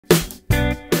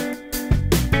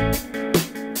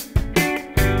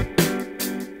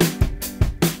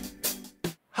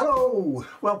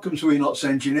Welcome to Enots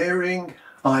Engineering.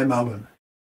 I'm Alan.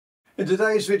 In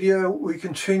today's video we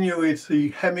continue with the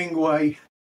Hemingway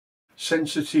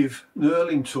sensitive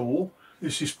knurling tool.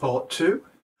 This is part 2.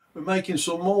 We're making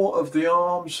some more of the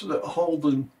arms that hold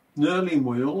the knurling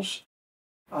wheels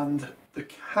and the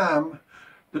cam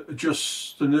that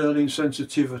adjusts the knurling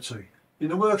sensitivity. In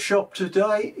the workshop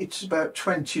today it's about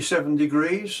 27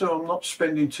 degrees, so I'm not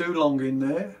spending too long in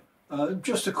there.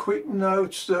 Just a quick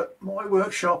note that my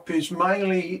workshop is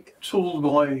mainly tooled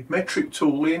by metric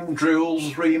tooling,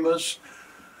 drills, reamers.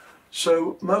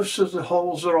 So most of the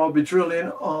holes that I'll be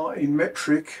drilling are in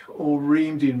metric or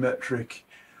reamed in metric.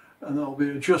 And I'll be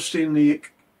adjusting the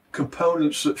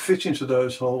components that fit into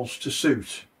those holes to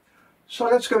suit. So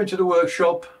let's go into the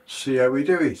workshop, see how we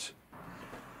do it.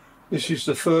 This is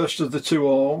the first of the two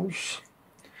arms.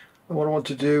 And what I want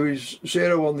to do is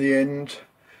zero on the end,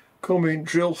 come in,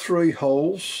 drill 3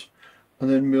 holes and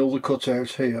then mill the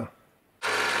cutout here.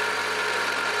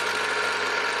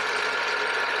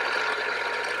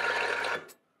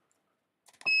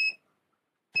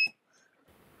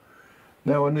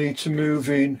 Now I need to move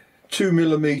in 2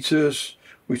 millimeters,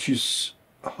 which is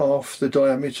half the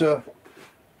diameter.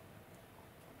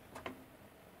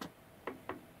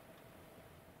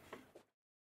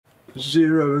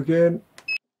 Zero again.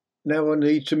 Now I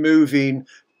need to move in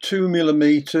 2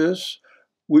 millimeters,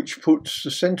 which puts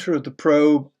the center of the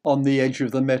probe on the edge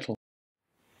of the metal.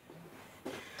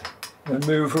 And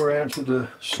move around to the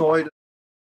side.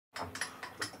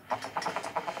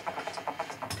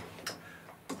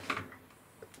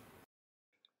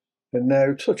 And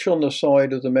now touch on the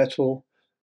side of the metal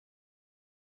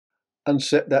and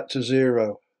set that to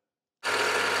 0.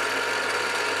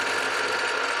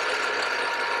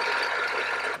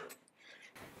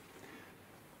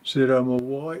 Zero more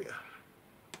white.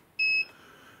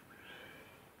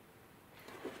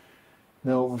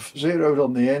 Now I've zeroed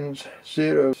on the end,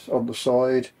 zeroed on the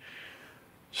side,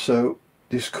 so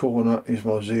this corner is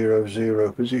my 0,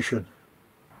 0 position.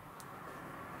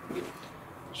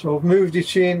 So I've moved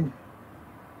it in,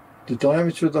 the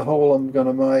diameter of the hole I'm going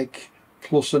to make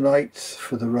plus 1/8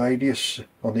 for the radius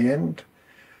on the end,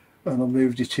 and I've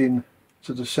moved it in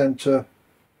to the centre,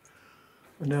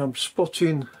 and now I'm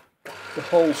spotting the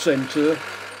hole centre.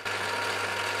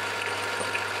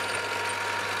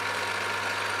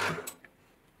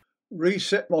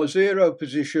 Reset my 0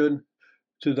 position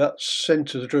to that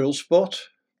centre drill spot.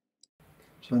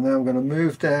 So now I'm going to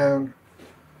move down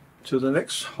to the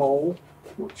next hole,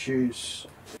 which is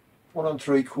 1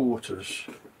 3/4.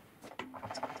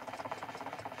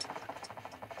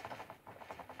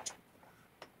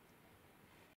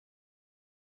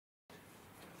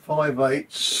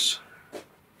 5/8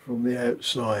 from the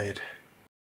outside.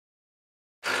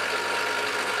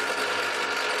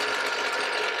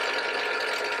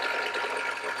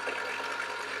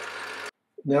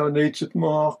 Now I need to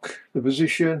mark the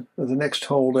position of the next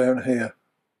hole down here.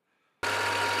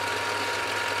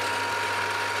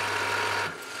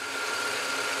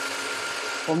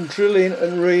 I'm drilling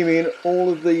and reaming all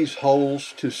of these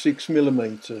holes to 6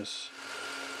 millimeters.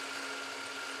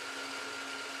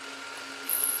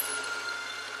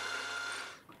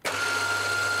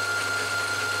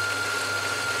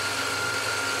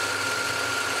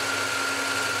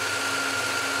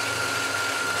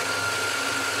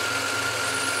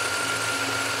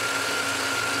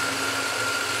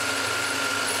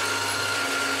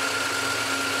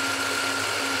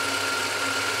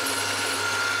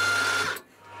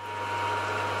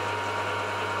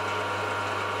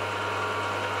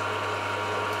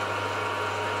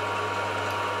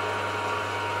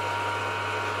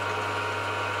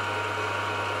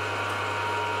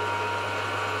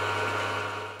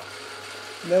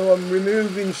 Now I'm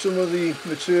removing some of the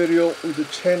material with a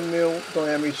 10mm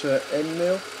diameter end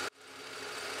mill.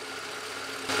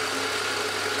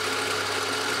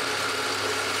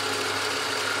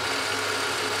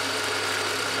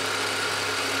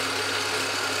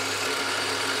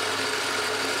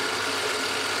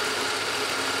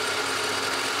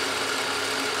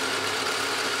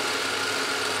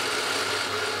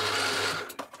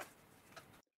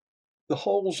 The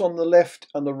holes on the left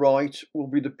and the right will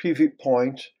be the pivot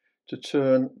point to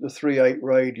turn the 3/8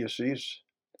 radiuses,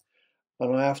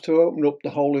 and I have to open up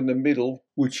the hole in the middle,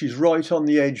 which is right on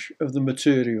the edge of the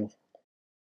material.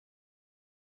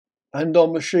 And I'll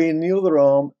machine the other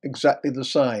arm exactly the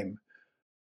same.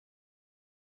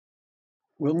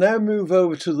 We'll now move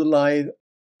over to the lathe.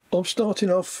 I'm starting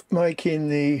off making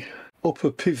the upper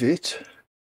pivot.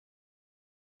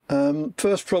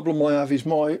 First problem I have is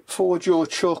my 4-jaw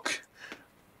chuck.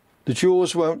 The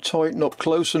jaws won't tighten up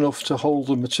close enough to hold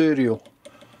the material.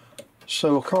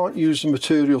 so I can't use the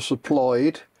material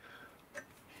supplied.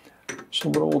 So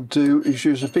what I'll do is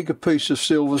use a bigger piece of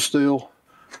silver steel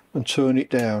and turn it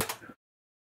down.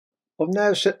 I've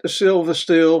now set the silver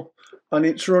steel and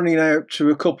it's running out to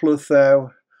a couple of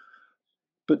thou,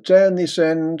 but down this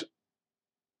end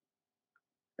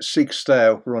 6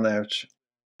 thou run out.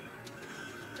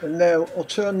 And now I'll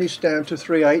turn this down to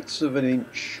 3/8 of an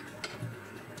inch.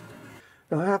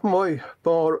 Now I have my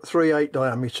bar at 3/8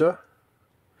 diameter,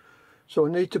 so I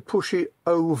need to push it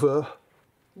over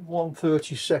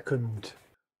 1/32,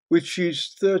 which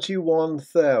is 31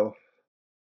 thou.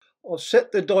 I'll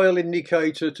set the dial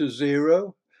indicator to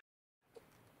 0.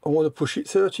 I want to push it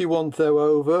 31 thou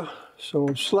over, so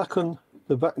I'll slacken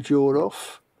the back jaw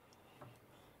off,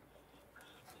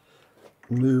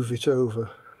 move it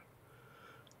over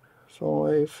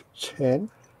 5, 10,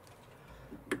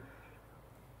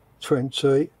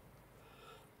 20,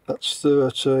 that's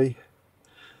 30,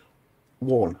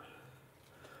 1.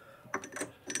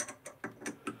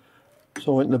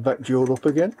 So I went the back jaw up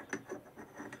again.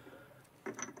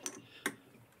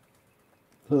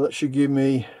 So that should give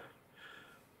me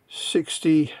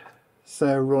 60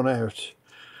 thou run out.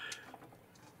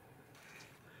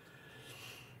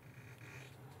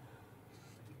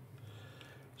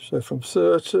 So from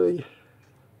 30,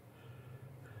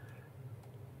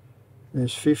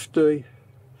 there's 50,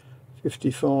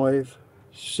 55,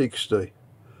 60,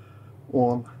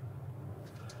 1,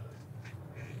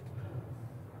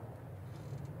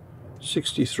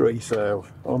 63 thou.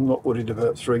 I'm not worried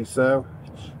about 3 thou,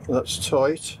 that's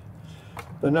tight.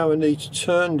 And now I need to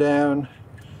turn down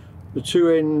the 2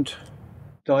 end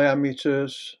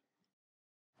diameters.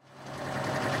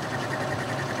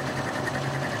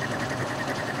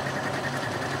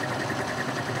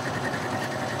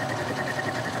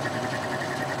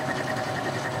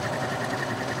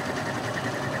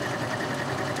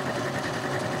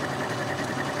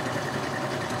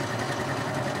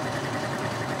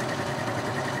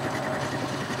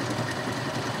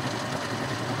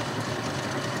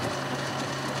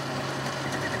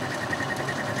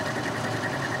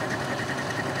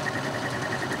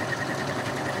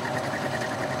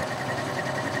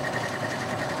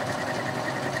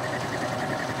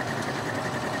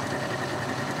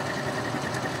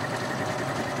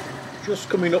 Just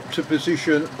coming up to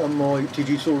position on my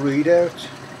digital readout.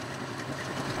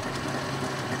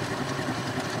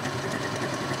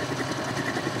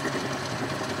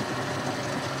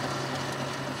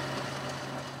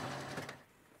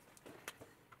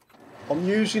 I'm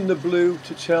using the blue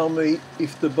to tell me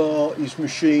if the bar is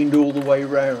machined all the way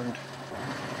round.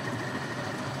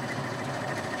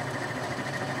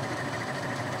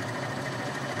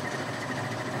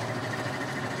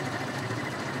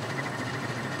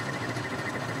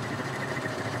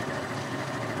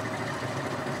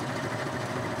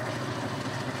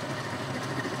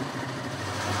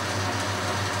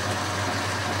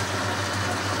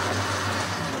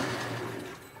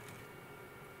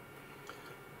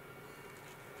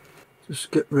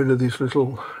 Just get rid of this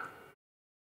little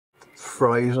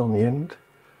phrase on the end.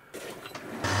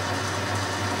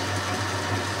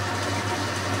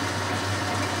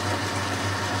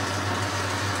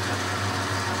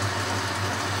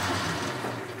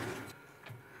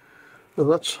 So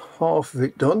that's half of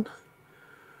it done.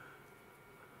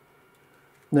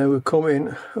 Now we'll come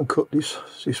in and cut this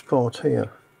part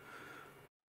here.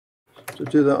 To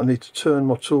do that I need to turn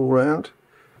my tool round.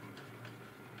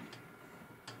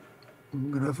 I'm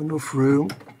going to have enough room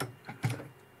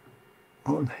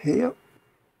on here.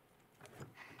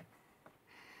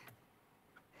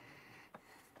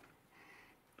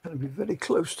 Going to be very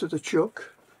close to the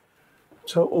chuck.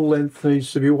 Total length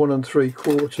needs to be 1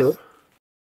 3/4.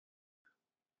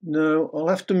 Now I'll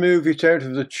have to move it out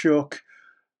of the chuck.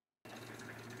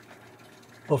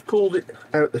 I've pulled it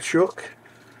out the chuck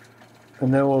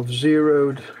and now I've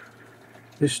zeroed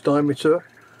this diameter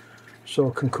so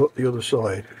I can cut the other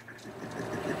side.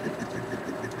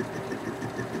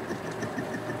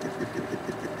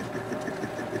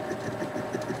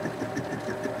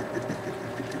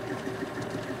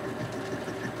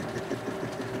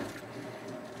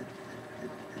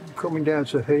 Coming down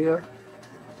to here,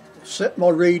 set my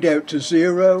readout to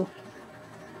 0.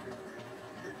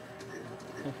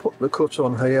 I'll put the cut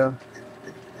on here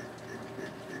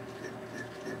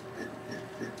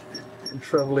and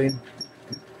travelling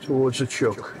towards the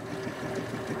chuck.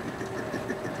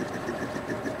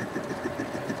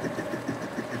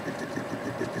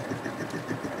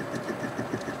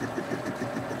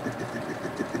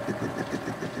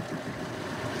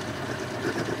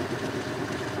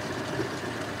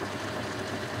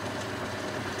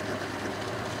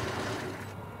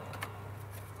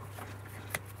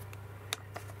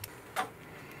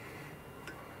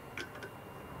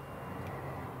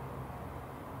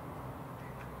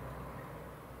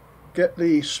 get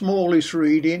the smallest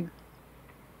reading.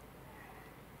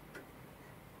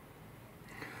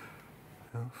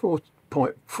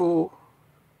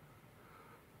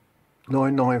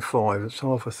 4.4995, that's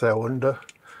half a thou under.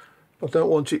 I don't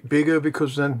want it bigger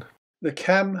because then the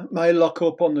cam may lock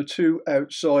up on the two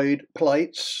outside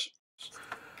plates.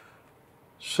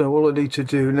 So all I need to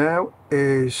do now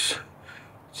is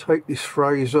take this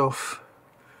phrase off,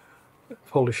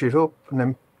 polish it up and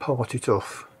then part it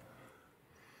off.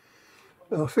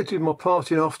 I fitted my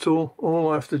parting off tool, all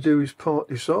I have to do is part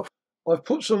this off. I've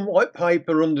put some white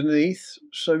paper underneath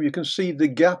so you can see the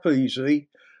gap easy,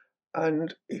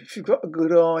 and if you've got a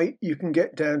good eye you can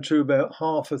get down to about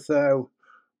half a thou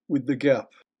with the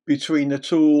gap between the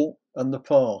tool and the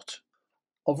part.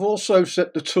 I've also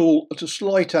set the tool at a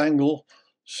slight angle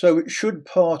so it should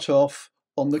part off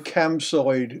on the cam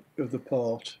side of the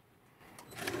part.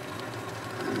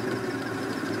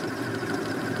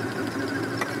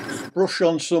 Brush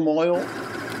on some oil.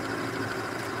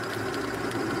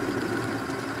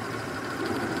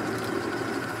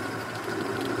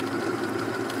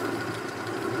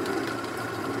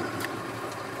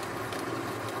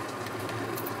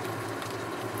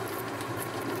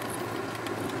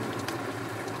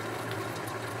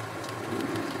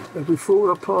 And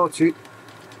before I part it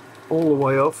all the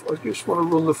way off, I just want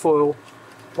to run the foil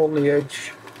on the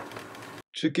edge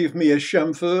to give me a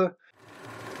chamfer.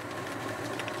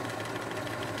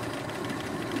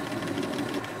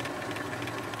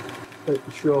 Take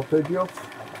the sharp edge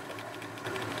off.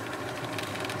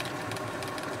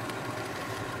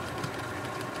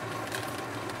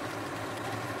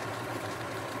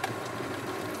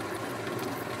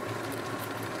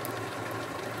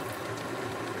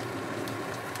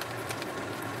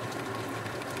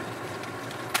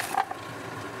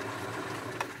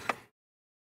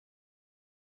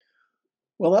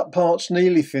 Well, that part's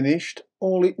nearly finished.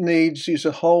 All it needs is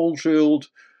a hole drilled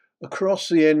across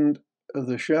the end of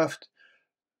the shaft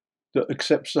that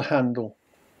accepts the handle.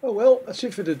 Oh well, that's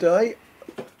it for today.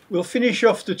 We'll finish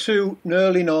off the two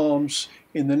knurling arms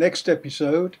in the next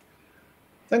episode.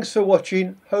 Thanks for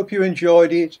watching, hope you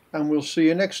enjoyed it, and we'll see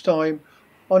you next time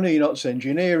on Enots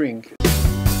Engineering.